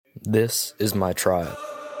This is my tribe.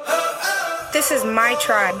 This is my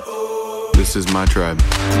tribe. This is my tribe.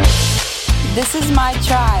 This is my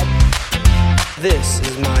tribe. This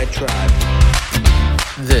is my tribe.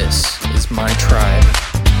 This is my tribe.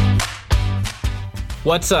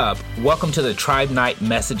 What's up? Welcome to the Tribe Night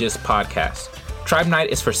Messages podcast. Tribe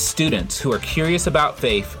Night is for students who are curious about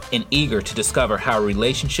faith and eager to discover how a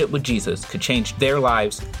relationship with Jesus could change their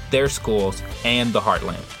lives, their schools, and the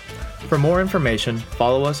Heartland. For more information,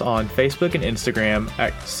 follow us on Facebook and Instagram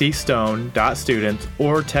at cstone.students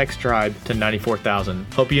or text tribe to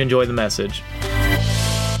 94,000. Hope you enjoy the message.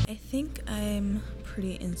 I think I'm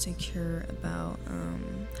pretty insecure about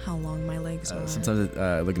how long my legs are. Sometimes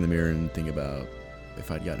I look in the mirror and think about if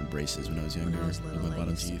I'd gotten braces when I was younger with my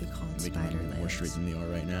bottom teeth, making them more straight than they are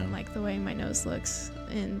right now. Like the way my nose looks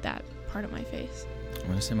in that part of my face. I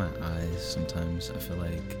want to say my eyes. Sometimes I feel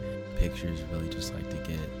like pictures really just like to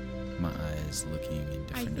get my eyes looking in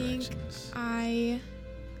different directions. I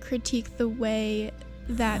critique the way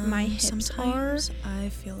that my hips sometimes I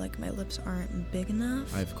feel like my lips aren't big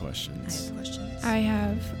enough. I have questions. I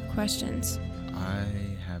have questions. I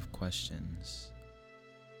have questions.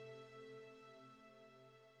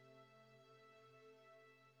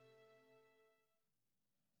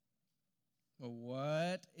 Well,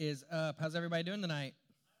 what is up? How's everybody doing tonight?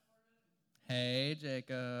 Hey,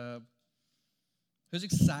 Jacob. Who's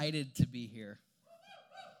excited to be here?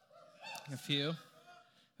 A few.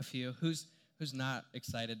 Who's not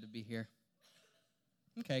excited to be here?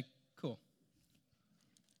 Okay, cool.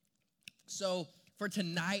 So for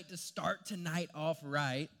tonight, to start tonight off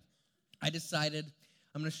right, I decided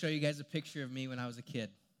I'm going to show you guys a picture of me when I was a kid.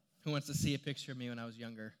 Who wants to see a picture of me when I was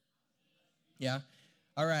younger? Yeah?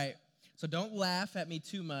 All right. So don't laugh at me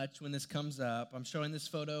too much when this comes up. I'm showing this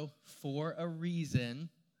photo for a reason.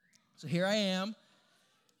 So here I am.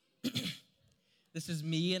 This is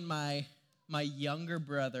me and my younger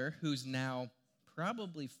brother, who's now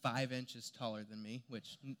probably 5 inches taller than me,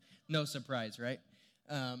 which no surprise, right?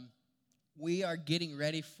 We are getting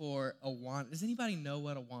ready for Awana. Does anybody know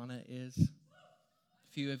what Awana is?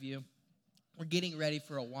 A few of you. We're getting ready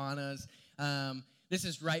for Awanas. This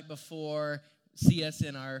is right before. See us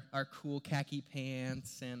in our cool khaki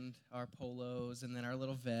pants and our polos and then our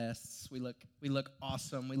little vests. We look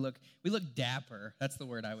awesome. We look dapper. That's the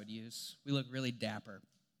word I would use. We look really dapper.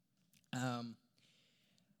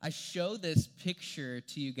 I show this picture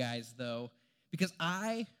to you guys though because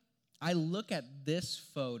I look at this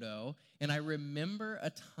photo and I remember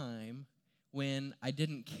a time when I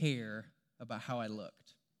didn't care about how I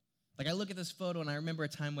looked. Like I look at this photo and I remember a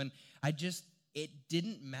time when it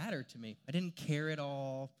didn't matter to me. I didn't care at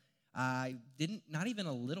all. I didn't, not even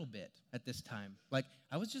a little bit at this time. Like,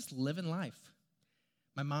 I was just living life.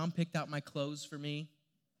 My mom picked out my clothes for me.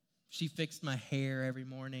 She fixed my hair every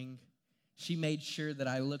morning. She made sure that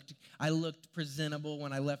I looked presentable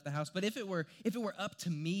when I left the house. But if it were up to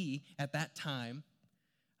me at that time,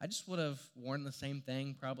 I just would have worn the same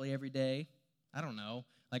thing probably every day. I don't know.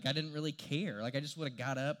 Like, I didn't really care. Like, I just would have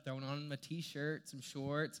got up, thrown on a T-shirt, some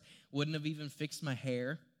shorts, wouldn't have even fixed my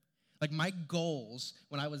hair. Like, my goals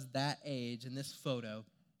when I was that age in this photo,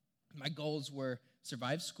 my goals were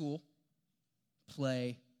survive school,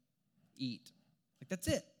 play, eat. Like, that's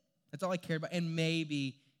it. That's all I cared about. And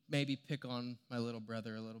maybe pick on my little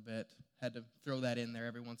brother a little bit. Had to throw that in there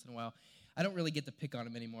every once in a while. I don't really get to pick on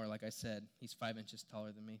him anymore, like I said. He's 5 inches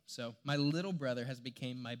taller than me. So my little brother has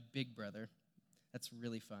become my big brother. That's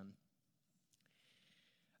really fun.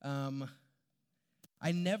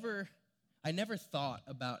 I never thought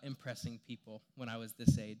about impressing people when I was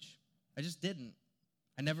this age. I just didn't.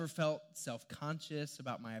 I never felt self-conscious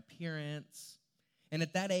about my appearance. And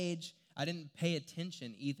at that age, I didn't pay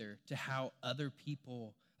attention either to how other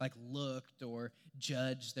people looked or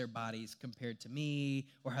judged their bodies compared to me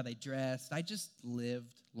or how they dressed. I just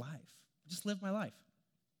lived life. Just lived my life.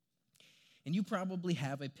 And you probably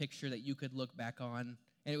have a picture that you could look back on,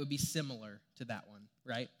 and it would be similar to that one,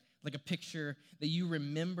 right? Like a picture that you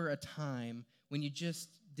remember a time when you just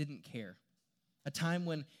didn't care. A time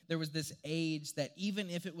when there was this age that even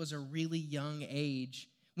if it was a really young age,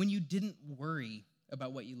 when you didn't worry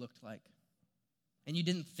about what you looked like. And you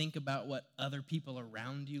didn't think about what other people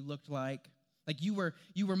around you looked like. Like you were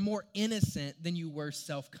more innocent than you were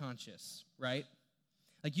self-conscious, right?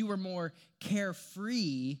 Like you were more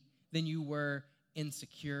carefree than you were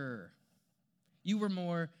insecure. You were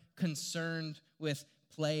more concerned with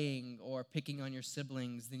playing or picking on your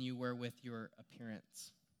siblings than you were with your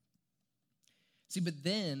appearance. See, but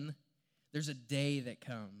then there's a day that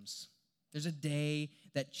comes. There's a day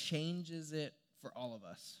that changes it for all of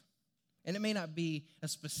us. And it may not be a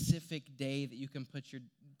specific day that you can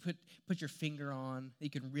put your finger on, that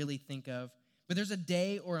you can really think of. But there's a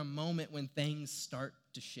day or a moment when things start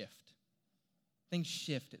to shift. Things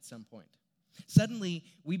shift at some point. Suddenly,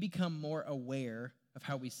 we become more aware of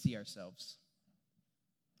how we see ourselves.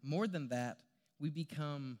 More than that, we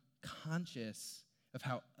become conscious of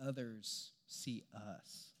how others see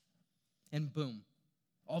us. And boom,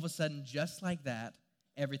 all of a sudden, just like that,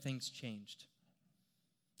 everything's changed.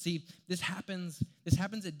 See, this happens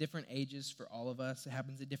at different ages for all of us. It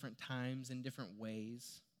happens at different times in different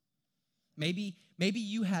ways. Maybe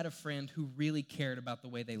you had a friend who really cared about the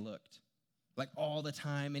way they looked, like all the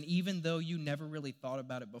time. And even though you never really thought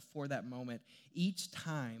about it before that moment, each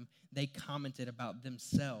time they commented about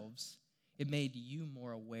themselves, it made you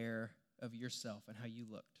more aware of yourself and how you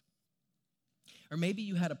looked. Or maybe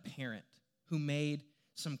you had a parent who made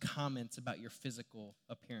some comments about your physical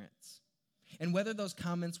appearance. And whether those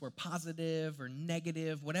comments were positive or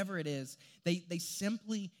negative, whatever it is, they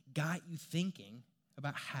simply got you thinking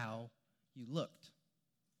about how you looked.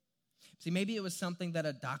 See, maybe it was something that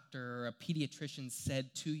a doctor or a pediatrician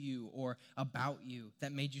said to you or about you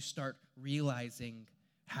that made you start realizing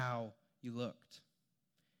how you looked.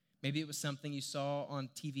 Maybe it was something you saw on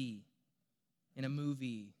TV, in a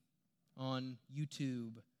movie, on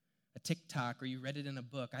YouTube, a TikTok, or you read it in a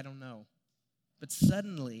book. I don't know. But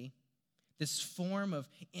suddenly, this form of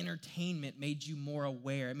entertainment made you more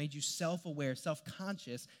aware. It made you self-aware,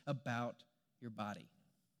 self-conscious about your body.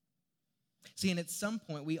 See, and at some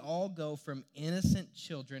point, we all go from innocent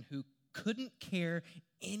children who couldn't care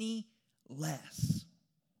any less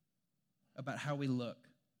about how we look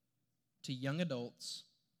to young adults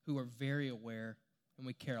who are very aware and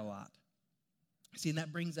we care a lot. See, and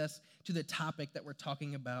that brings us to the topic that we're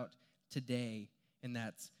talking about today, and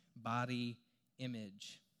that's body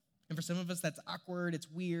image. And for some of us, that's awkward, it's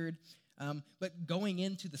weird, but going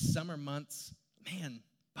into the summer months, man,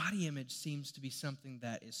 body image seems to be something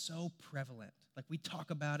that is so prevalent. Like, we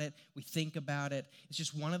talk about it, we think about it. It's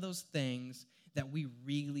just one of those things that we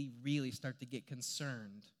really, really start to get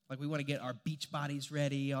concerned. Like, we want to get our beach bodies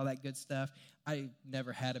ready, all that good stuff. I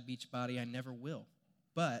never had a beach body, I never will.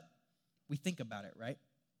 But we think about it, right?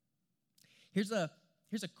 Here's a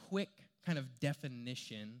quick kind of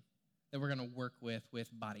definition that we're going to work with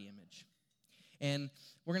body image. And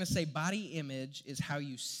we're going to say body image is how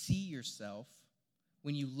you see yourself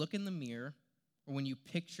when you look in the mirror or when you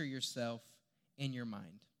picture yourself in your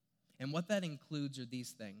mind. And what that includes are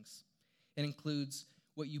these things. It includes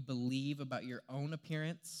what you believe about your own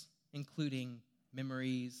appearance, including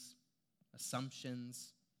memories,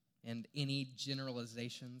 assumptions, and any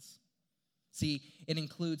generalizations. See, it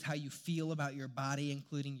includes how you feel about your body,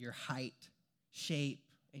 including your height, shape,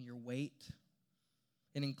 and your weight.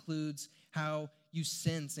 It includes how you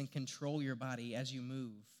sense and control your body as you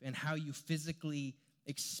move and how you physically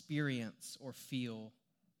experience or feel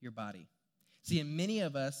your body. See, in many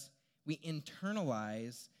of us, we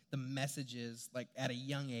internalize the messages like at a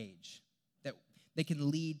young age that they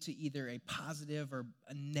can lead to either a positive or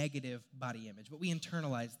a negative body image. But we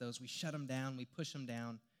internalize those, we shut them down, we push them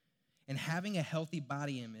down. And having a healthy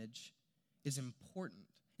body image is important.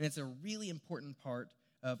 And it's a really important part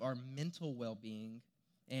of our mental well-being.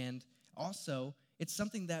 And also, it's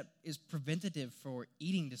something that is preventative for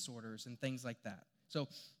eating disorders and things like that. So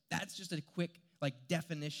that's just a quick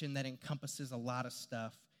definition that encompasses a lot of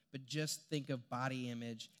stuff. But just think of body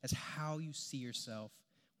image as how you see yourself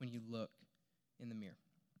when you look in the mirror.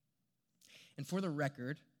 And for the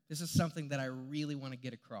record, this is something that I really want to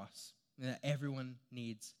get across and that everyone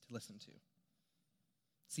needs to listen to.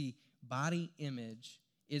 See, body image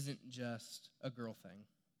isn't just a girl thing.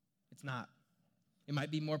 It's not. It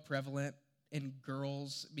might be more prevalent in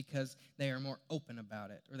girls because they are more open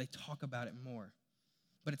about it or they talk about it more.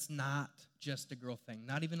 But it's not just a girl thing,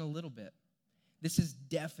 not even a little bit. This is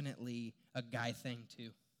definitely a guy thing too.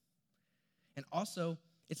 And also,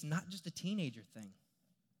 it's not just a teenager thing.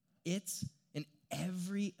 It's an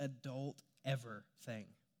every adult ever thing.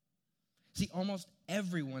 See, almost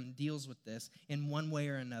everyone deals with this in one way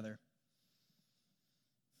or another.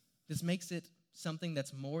 This makes it something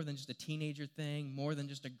that's more than just a teenager thing, more than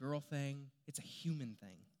just a girl thing. It's a human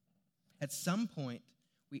thing. At some point,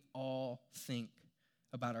 we all think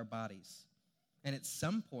about our bodies. And at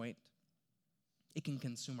some point, it can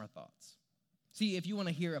consume our thoughts. See, if you want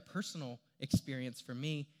to hear a personal experience from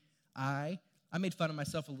me, I made fun of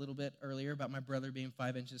myself a little bit earlier about my brother being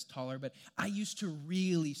 5 inches taller, but I used to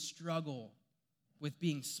really struggle with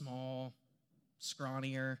being small,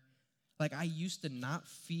 scrawnier. Like, I used to not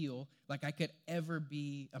feel like I could ever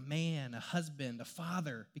be a man, a husband, a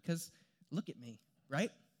father, because look at me,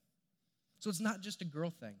 right? So it's not just a girl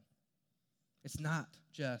thing. It's not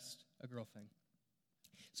just a girl thing.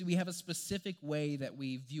 See, we have a specific way that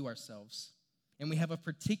we view ourselves, and we have a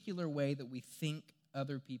particular way that we think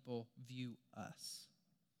other people view us.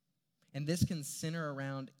 And this can center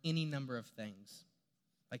around any number of things.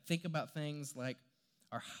 Like, think about things like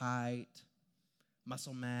our height,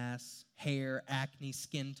 muscle mass, hair, acne,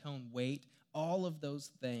 skin tone, weight. All of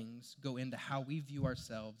those things go into how we view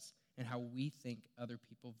ourselves and how we think other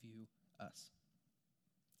people view us.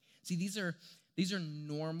 See, these are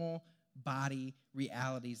normal body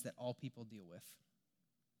realities that all people deal with.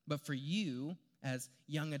 But for you, as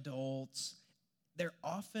young adults, they're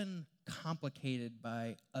often complicated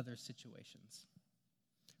by other situations.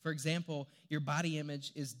 For example, your body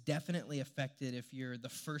image is definitely affected if you're the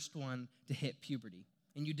first one to hit puberty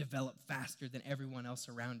and you develop faster than everyone else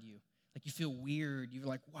around you. Like, you feel weird. You're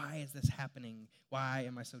like, why is this happening? Why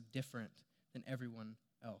am I so different than everyone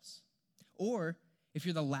else? Or if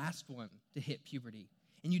you're the last one to hit puberty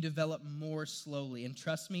and you develop more slowly. And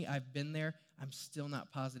trust me, I've been there. I'm still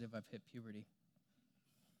not positive I've hit puberty.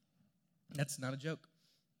 That's not a joke.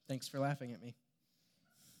 Thanks for laughing at me.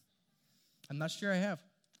 I'm not sure I have.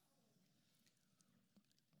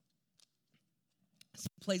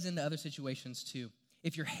 It plays into other situations too.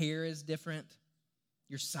 If your hair is different,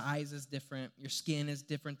 your size is different, your skin is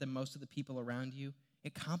different than most of the people around you,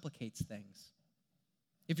 it complicates things.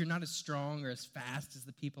 If you're not as strong or as fast as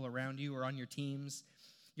the people around you or on your teams,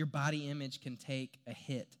 your body image can take a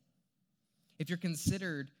hit. If you're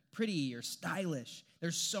considered pretty or stylish,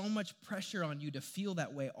 there's so much pressure on you to feel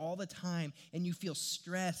that way all the time, and you feel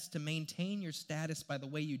stressed to maintain your status by the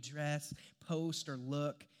way you dress, post, or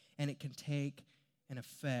look, and it can take an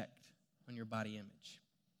effect on your body image.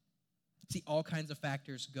 See, all kinds of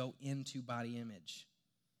factors go into body image.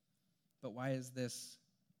 But why is this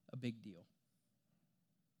a big deal?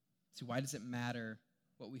 See, why does it matter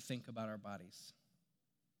what we think about our bodies?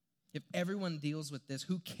 If everyone deals with this,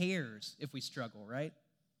 who cares if we struggle, right?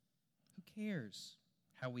 Who cares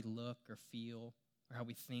how we look or feel or how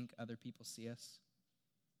we think other people see us?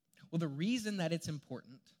 Well, the reason that it's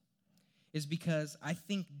important is because I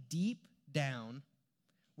think deep down,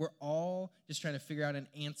 we're all just trying to figure out an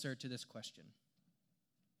answer to this question.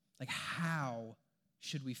 Like, how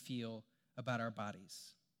should we feel about our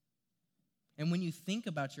bodies? And when you think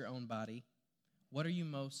about your own body, what are you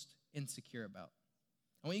most insecure about?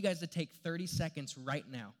 I want you guys to take 30 seconds right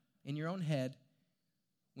now in your own head.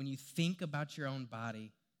 When you think about your own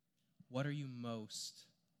body, what are you most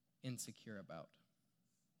insecure about?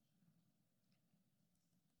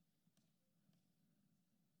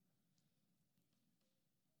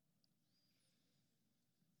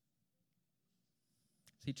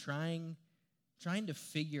 See, trying to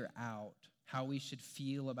figure out how we should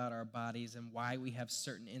feel about our bodies and why we have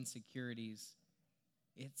certain insecurities,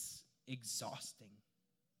 it's exhausting.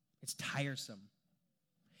 It's tiresome.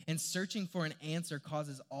 And searching for an answer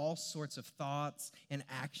causes all sorts of thoughts and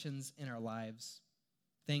actions in our lives,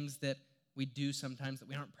 things that we do sometimes that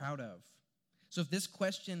we aren't proud of. So if this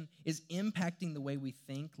question is impacting the way we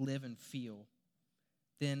think, live, and feel,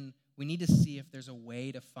 then we need to see if there's a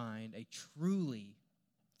way to find a truly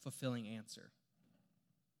fulfilling answer.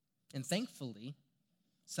 And thankfully,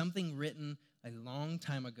 something written a long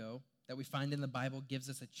time ago that we find in the Bible gives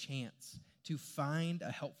us a chance to find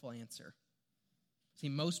a helpful answer. See,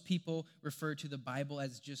 most people refer to the Bible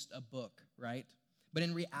as just a book, right? But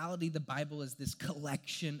in reality, the Bible is this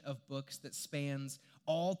collection of books that spans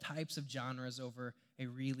all types of genres over a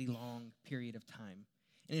really long period of time.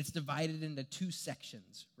 And it's divided into two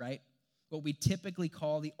sections, right? What we typically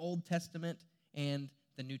call the Old Testament and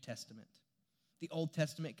the New Testament. The Old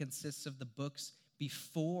Testament consists of the books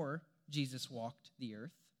before Jesus walked the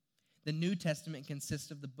earth. The New Testament consists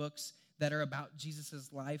of the books that are about Jesus'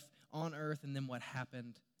 life on earth and then what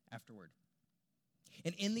happened afterward.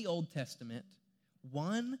 And in the Old Testament,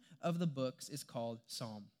 one of the books is called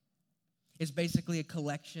Psalm. It's basically a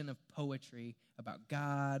collection of poetry about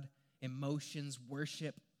God, emotions,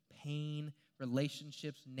 worship, pain,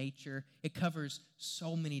 relationships, nature. It covers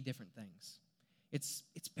so many different things. It's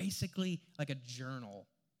basically like a journal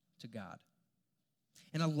to God.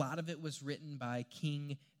 And a lot of it was written by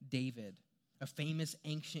King David, a famous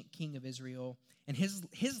ancient king of Israel. And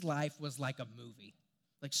his life was like a movie.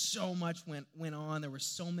 Like, so much went on. There were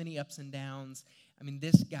so many ups and downs. I mean,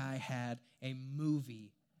 this guy had a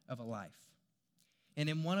movie of a life. And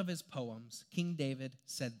in one of his poems, King David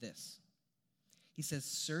said this. He says,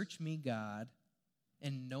 "Search me, God,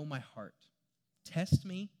 and know my heart. Test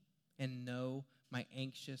me and know my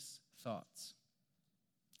anxious thoughts."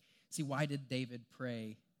 See, why did David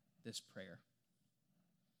pray this prayer?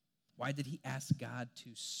 Why did he ask God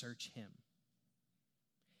to search him?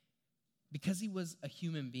 because he was a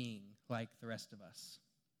human being like the rest of us.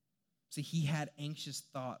 See, he had anxious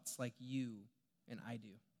thoughts like you and I do.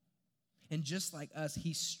 And just like us,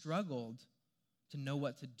 he struggled to know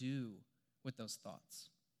what to do with those thoughts.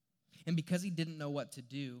 And because he didn't know what to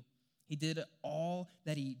do, he did all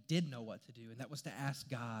that he did know what to do, and that was to ask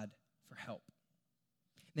God for help.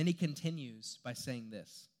 Then he continues by saying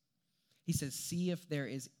this. He says, "See if there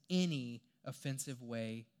is any offensive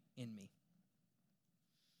way in me."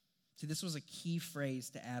 See, this was a key phrase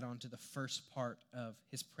to add on to the first part of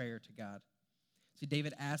his prayer to God. See,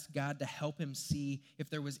 David asked God to help him see if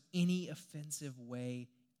there was any offensive way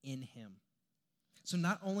in him. So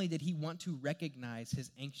not only did he want to recognize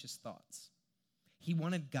his anxious thoughts, he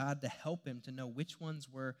wanted God to help him to know which ones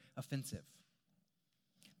were offensive.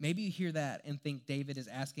 Maybe you hear that and think David is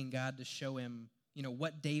asking God to show him,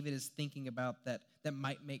 what David is thinking about that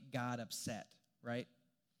might make God upset, right?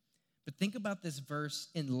 But think about this verse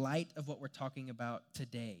in light of what we're talking about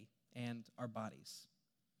today and our bodies.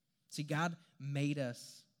 See, God made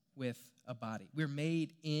us with a body. We're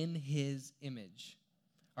made in his image.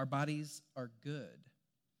 Our bodies are good.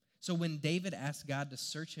 So when David asked God to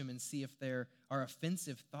search him and see if there are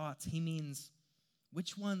offensive thoughts, he means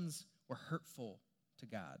which ones were hurtful to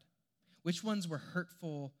God? Which ones were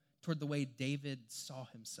hurtful toward the way David saw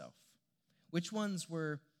himself? Which ones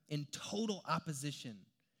were in total opposition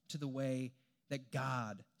to the way that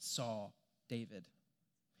God saw David?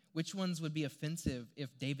 Which ones would be offensive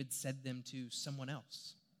if David said them to someone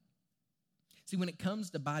else? See, when it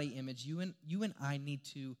comes to body image, you and I need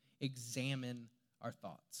to examine our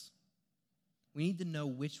thoughts. We need to know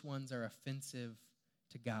which ones are offensive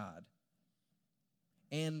to God.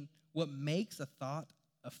 And what makes a thought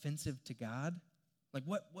offensive to God, like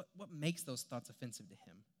what makes those thoughts offensive to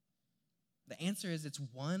him? The answer is it's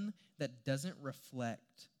one that doesn't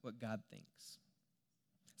reflect what God thinks.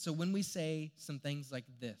 So when we say some things like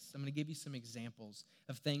this, I'm going to give you some examples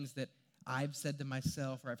of things that I've said to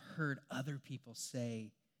myself or I've heard other people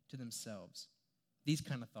say to themselves. These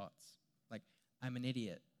kind of thoughts, like, I'm an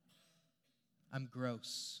idiot. I'm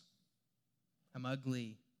gross. I'm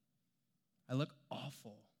ugly. I look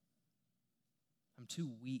awful. I'm too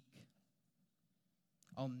weak.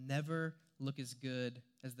 I'll never look as good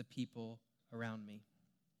as the people around me.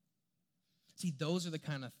 See, those are the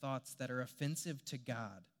kind of thoughts that are offensive to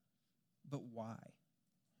God. But why?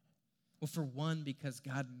 Well, for one, because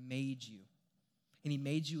God made you, and he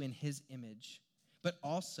made you in his image, but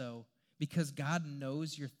also because God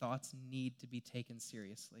knows your thoughts need to be taken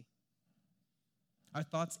seriously. Our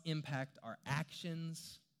thoughts impact our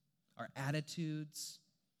actions, our attitudes,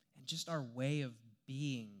 and just our way of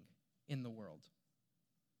being in the world.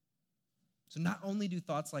 So not only do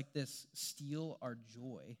thoughts like this steal our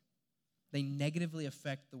joy, they negatively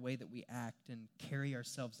affect the way that we act and carry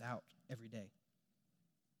ourselves out every day.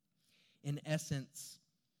 In essence,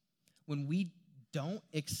 when we don't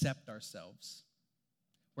accept ourselves,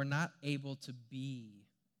 we're not able to be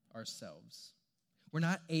ourselves. We're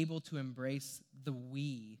not able to embrace the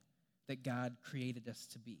we that God created us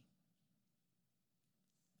to be.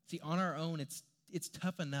 See, on our own, it's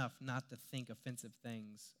tough enough not to think offensive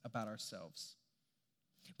things about ourselves.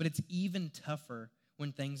 But it's even tougher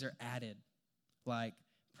when things are added, like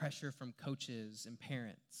pressure from coaches and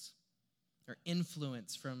parents, or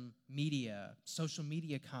influence from media, social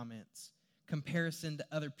media comments, comparison to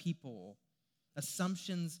other people,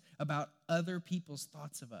 assumptions about other people's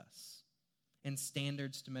thoughts of us, and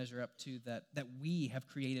standards to measure up to that we have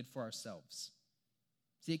created for ourselves.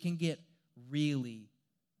 See, it can get really,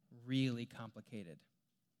 really complicated.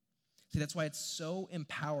 See, that's why it's so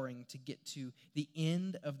empowering to get to the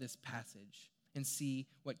end of this passage and see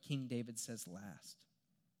what King David says last.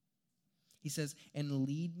 He says, "And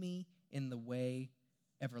lead me in the way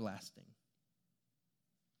everlasting."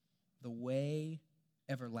 The way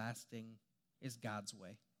everlasting is God's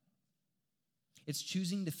way. It's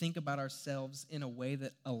choosing to think about ourselves in a way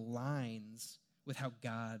that aligns with how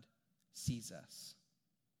God sees us.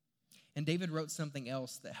 And David wrote something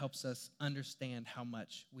else that helps us understand how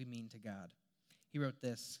much we mean to God. He wrote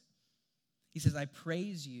this. He says, "I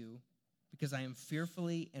praise you because I am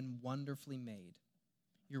fearfully and wonderfully made.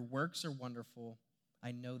 Your works are wonderful.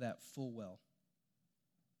 I know that full well."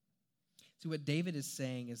 See, what David is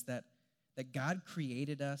saying is that God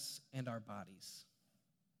created us and our bodies.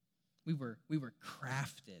 We were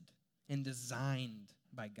crafted and designed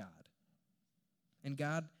by God. And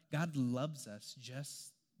God loves us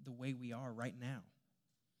just the way we are right now.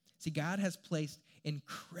 See, God has placed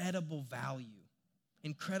incredible value,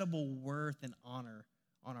 incredible worth and honor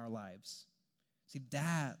on our lives. See,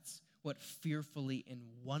 that's what fearfully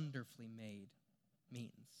and wonderfully made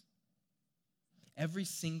means. Every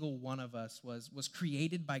single one of us was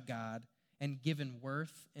created by God and given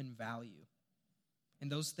worth and value.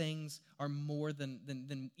 And those things are more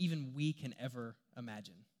than even we can ever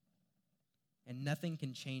imagine. And nothing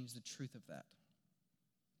can change the truth of that.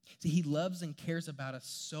 See, he loves and cares about us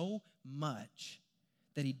so much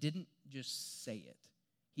that he didn't just say it.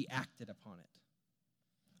 He acted upon it.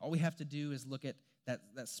 All we have to do is look at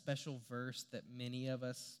that special verse that many of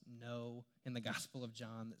us know in the Gospel of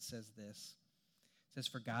John that says this. It says,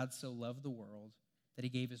 "For God so loved the world that he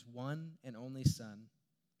gave his one and only Son,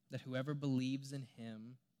 that whoever believes in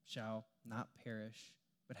him shall not perish,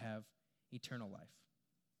 but have eternal life."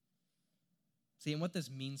 See, and what this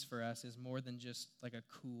means for us is more than just like a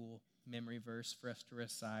cool memory verse for us to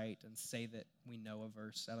recite and say that we know a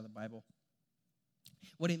verse out of the Bible.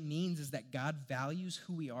 What it means is that God values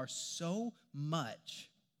who we are so much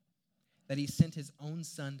that he sent his own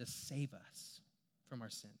Son to save us from our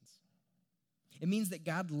sins. It means that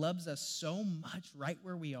God loves us so much right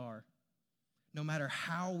where we are, no matter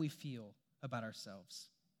how we feel about ourselves.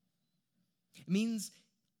 It means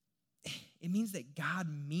that God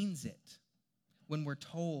means it when we're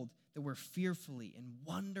told that we're fearfully and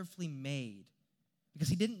wonderfully made, because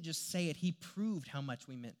he didn't just say it, he proved how much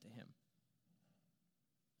we meant to him.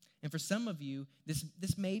 And for some of you,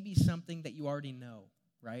 this may be something that you already know,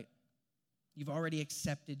 right? You've already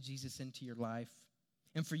accepted Jesus into your life.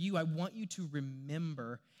 And for you, I want you to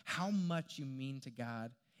remember how much you mean to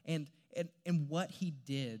God and what he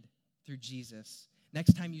did through Jesus.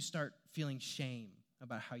 Next time you start feeling shame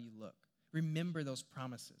about how you look, remember those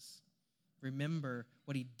promises. Remember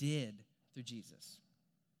what he did through Jesus.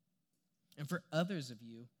 And for others of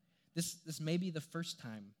you, this may be the first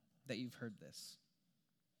time that you've heard this.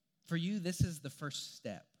 For you, this is the first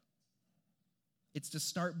step. It's to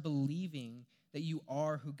start believing that you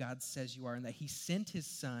are who God says you are and that he sent his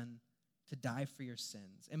Son to die for your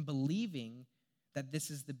sins, and believing that this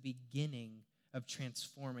is the beginning of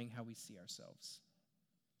transforming how we see ourselves.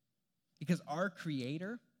 Because our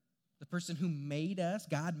Creator, the person who made us,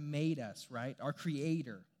 God made us, right? Our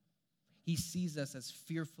Creator, he sees us as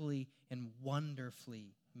fearfully and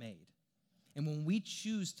wonderfully made. And when we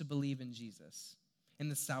choose to believe in Jesus and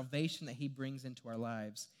the salvation that he brings into our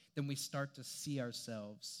lives, then we start to see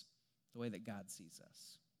ourselves the way that God sees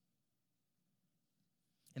us.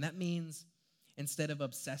 And that means instead of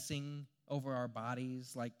obsessing over our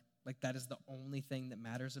bodies like that is the only thing that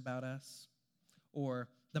matters about us, or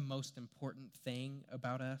the most important thing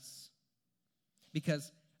about us,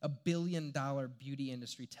 because $1 billion beauty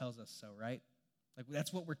industry tells us so, right? Like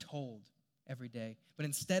that's what we're told every day. But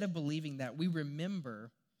instead of believing that, we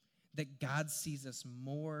remember that God sees us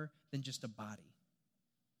more than just a body,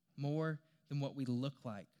 more than what we look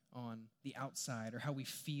like on the outside or how we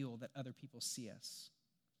feel that other people see us.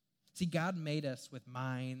 See, God made us with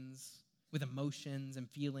minds, with emotions and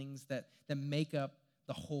feelings that make up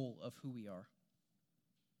the whole of who we are.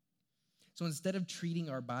 So instead of treating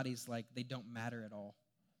our bodies like they don't matter at all,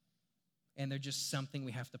 and they're just something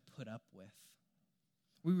we have to put up with,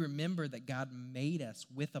 we remember that God made us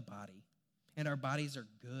with a body, and our bodies are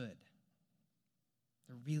good.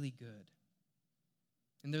 They're really good.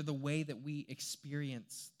 And they're the way that we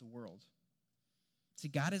experience the world. See,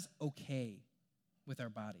 God is okay with our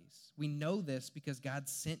bodies. We know this because God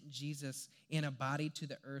sent Jesus in a body to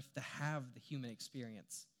the earth to have the human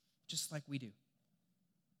experience, just like we do.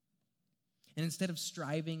 And instead of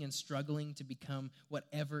striving and struggling to become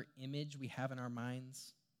whatever image we have in our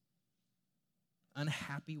minds,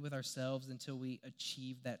 unhappy with ourselves until we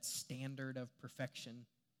achieve that standard of perfection,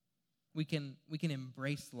 we can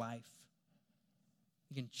embrace life.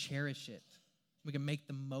 We can cherish it. We can make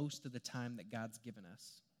the most of the time that God's given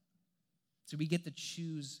us. So we get to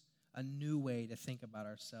choose a new way to think about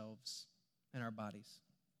ourselves and our bodies.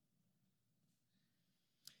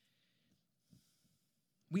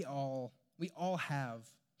 We all have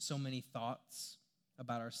so many thoughts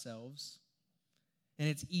about ourselves. And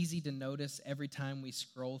it's easy to notice every time we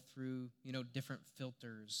scroll through, different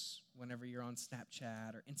filters whenever you're on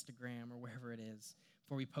Snapchat or Instagram or wherever it is,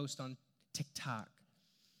 before we post on TikTok.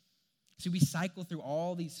 So we cycle through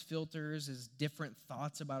all these filters as different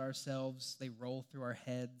thoughts about ourselves. They roll through our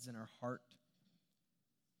heads and our heart.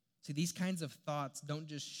 See, these kinds of thoughts don't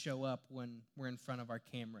just show up when we're in front of our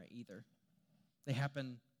camera either. They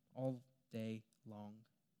happen all day long.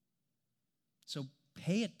 So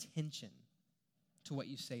pay attention to what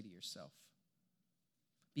you say to yourself.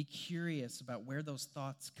 Be curious about where those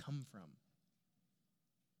thoughts come from.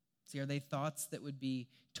 See, are they thoughts that would be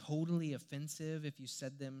totally offensive if you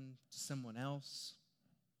said them to someone else?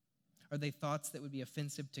 Are they thoughts that would be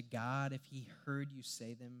offensive to God if he heard you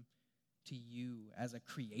say them to you as a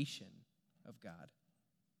creation of God.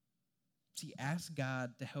 See, ask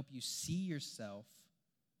God to help you see yourself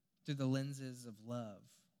through the lenses of love,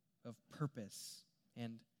 of purpose,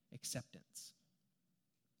 and acceptance.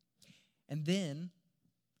 And then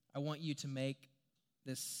I want you to make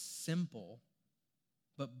this simple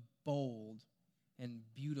but bold and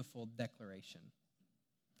beautiful declaration.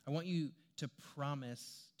 I want you to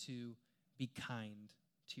promise to be kind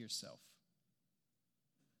to yourself.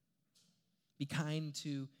 Be kind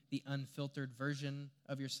to the unfiltered version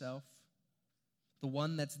of yourself, the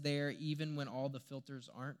one that's there even when all the filters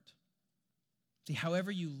aren't. See,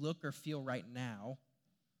 however you look or feel right now,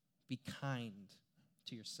 be kind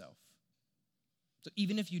to yourself. So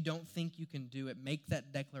even if you don't think you can do it, make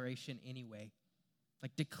that declaration anyway.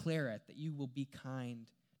 Like declare it that you will be kind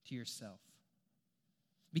to yourself.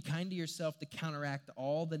 Be kind to yourself to counteract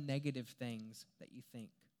all the negative things that you think.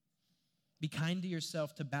 Be kind to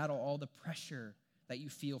yourself to battle all the pressure that you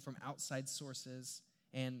feel from outside sources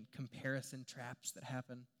and comparison traps that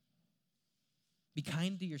happen. Be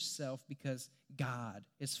kind to yourself because God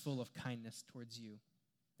is full of kindness towards you,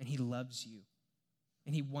 and he loves you,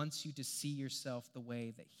 and he wants you to see yourself the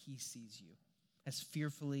way that he sees you, as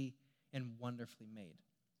fearfully and wonderfully made.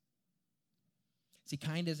 See,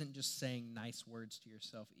 kind isn't just saying nice words to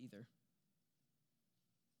yourself either.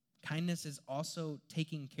 Kindness is also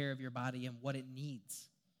taking care of your body and what it needs.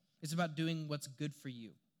 It's about doing what's good for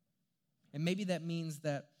you. And maybe that means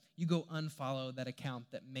that you go unfollow that account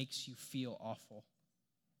that makes you feel awful.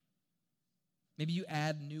 Maybe you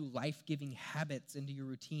add new life-giving habits into your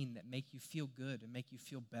routine that make you feel good and make you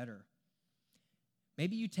feel better.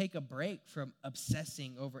 Maybe you take a break from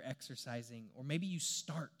obsessing over exercising, or maybe you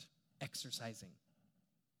start exercising.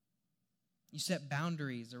 You set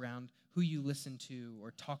boundaries around who you listen to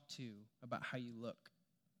or talk to about how you look.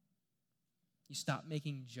 You stop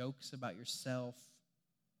making jokes about yourself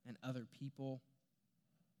and other people.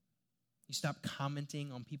 You stop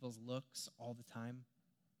commenting on people's looks all the time.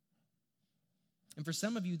 And for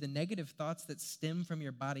some of you, the negative thoughts that stem from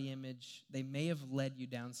your body image, they may have led you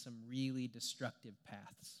down some really destructive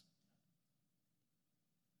paths.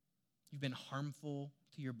 You've been harmful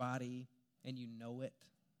to your body and you know it.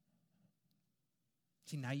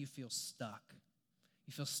 See, now you feel stuck.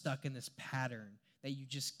 You feel stuck in this pattern that you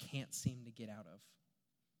just can't seem to get out of.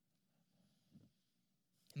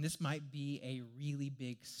 And this might be a really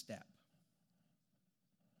big step.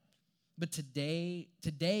 But today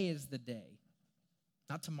is the day.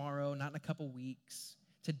 Not tomorrow, not in a couple weeks.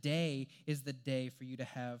 Today is the day for you to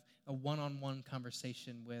have a one-on-one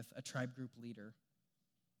conversation with a tribe group leader.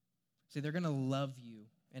 See, they're going to love you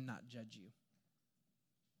and not judge you.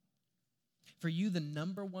 For you, the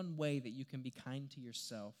number one way that you can be kind to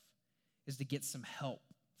yourself is to get some help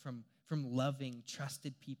from loving,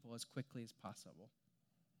 trusted people as quickly as possible.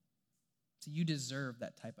 So you deserve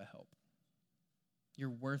that type of help. You're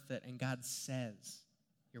worth it, and God says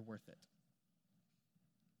you're worth it.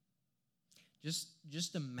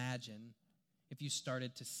 Just imagine if you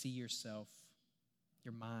started to see yourself,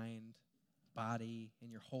 your mind, body,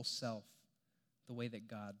 and your whole self the way that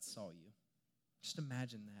God saw you. Just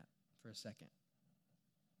imagine that for a second.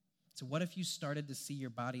 So what if you started to see your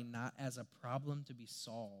body not as a problem to be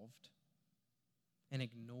solved and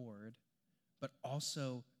ignored, but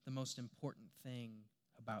also the most important thing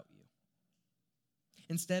about you?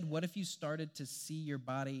 Instead, what if you started to see your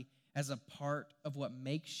body as a part of what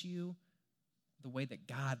makes you the way that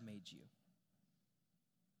God made you?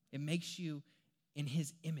 It makes you in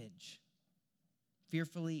his image,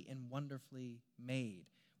 fearfully and wonderfully made.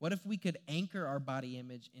 What if we could anchor our body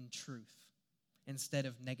image in truth instead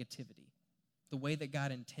of negativity, the way that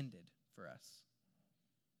God intended for us?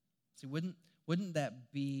 See, wouldn't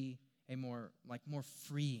that be a more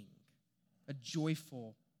freeing, a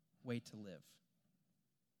joyful way to live?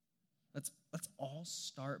 Let's all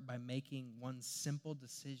start by making one simple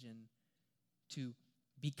decision to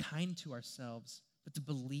be kind to ourselves, but to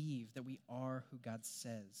believe that we are who God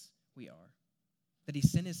says we are. That he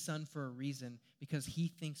sent his son for a reason because he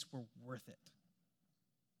thinks we're worth it.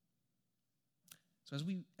 So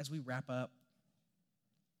as we wrap up,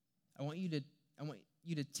 I want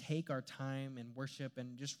you to take our time and worship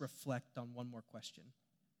and just reflect on one more question.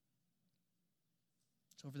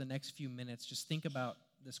 So over the next few minutes, just think about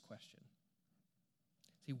this question.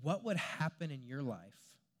 See, what would happen in your life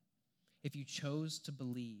if you chose to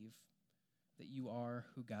believe that you are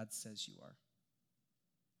who God says you are?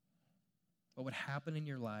 What would happen in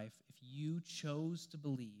your life if you chose to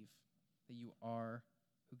believe that you are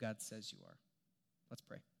who God says you are? Let's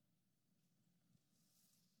pray.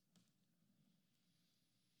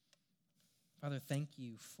 Father, thank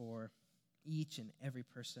you for each and every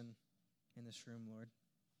person in this room, Lord.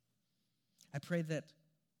 I pray that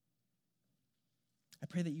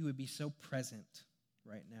you would be so present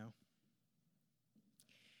right now.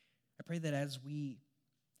 I pray that as we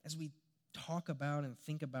talk about and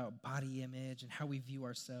think about body image and how we view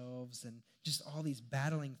ourselves and just all these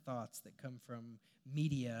battling thoughts that come from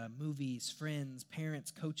media, movies, friends,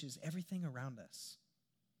 parents, coaches, everything around us,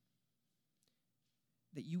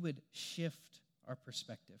 that you would shift our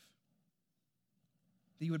perspective,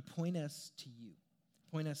 that you would point us to you,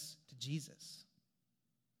 point us to Jesus,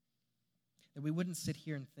 that we wouldn't sit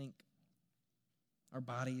here and think our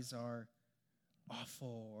bodies are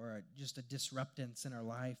awful or just a disruptance in our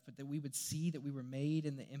life, but that we would see that we were made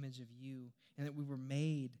in the image of you and that we were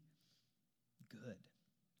made good,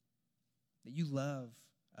 that you love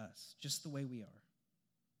us just the way we are.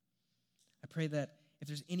 I pray that if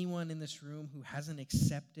there's anyone in this room who hasn't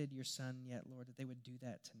accepted your Son yet, Lord, that they would do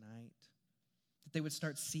that tonight, that they would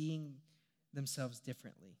start seeing themselves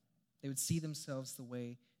differently. They would see themselves the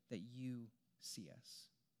way that you see us.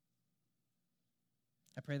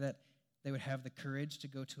 I pray that they would have the courage to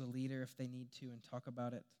go to a leader if they need to and talk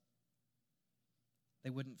about it. They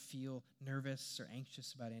wouldn't feel nervous or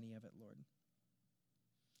anxious about any of it, Lord.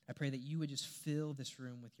 I pray that you would just fill this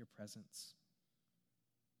room with your presence.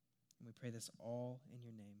 And we pray this all in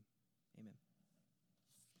your name. Amen.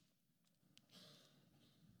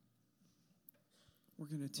 We're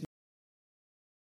going to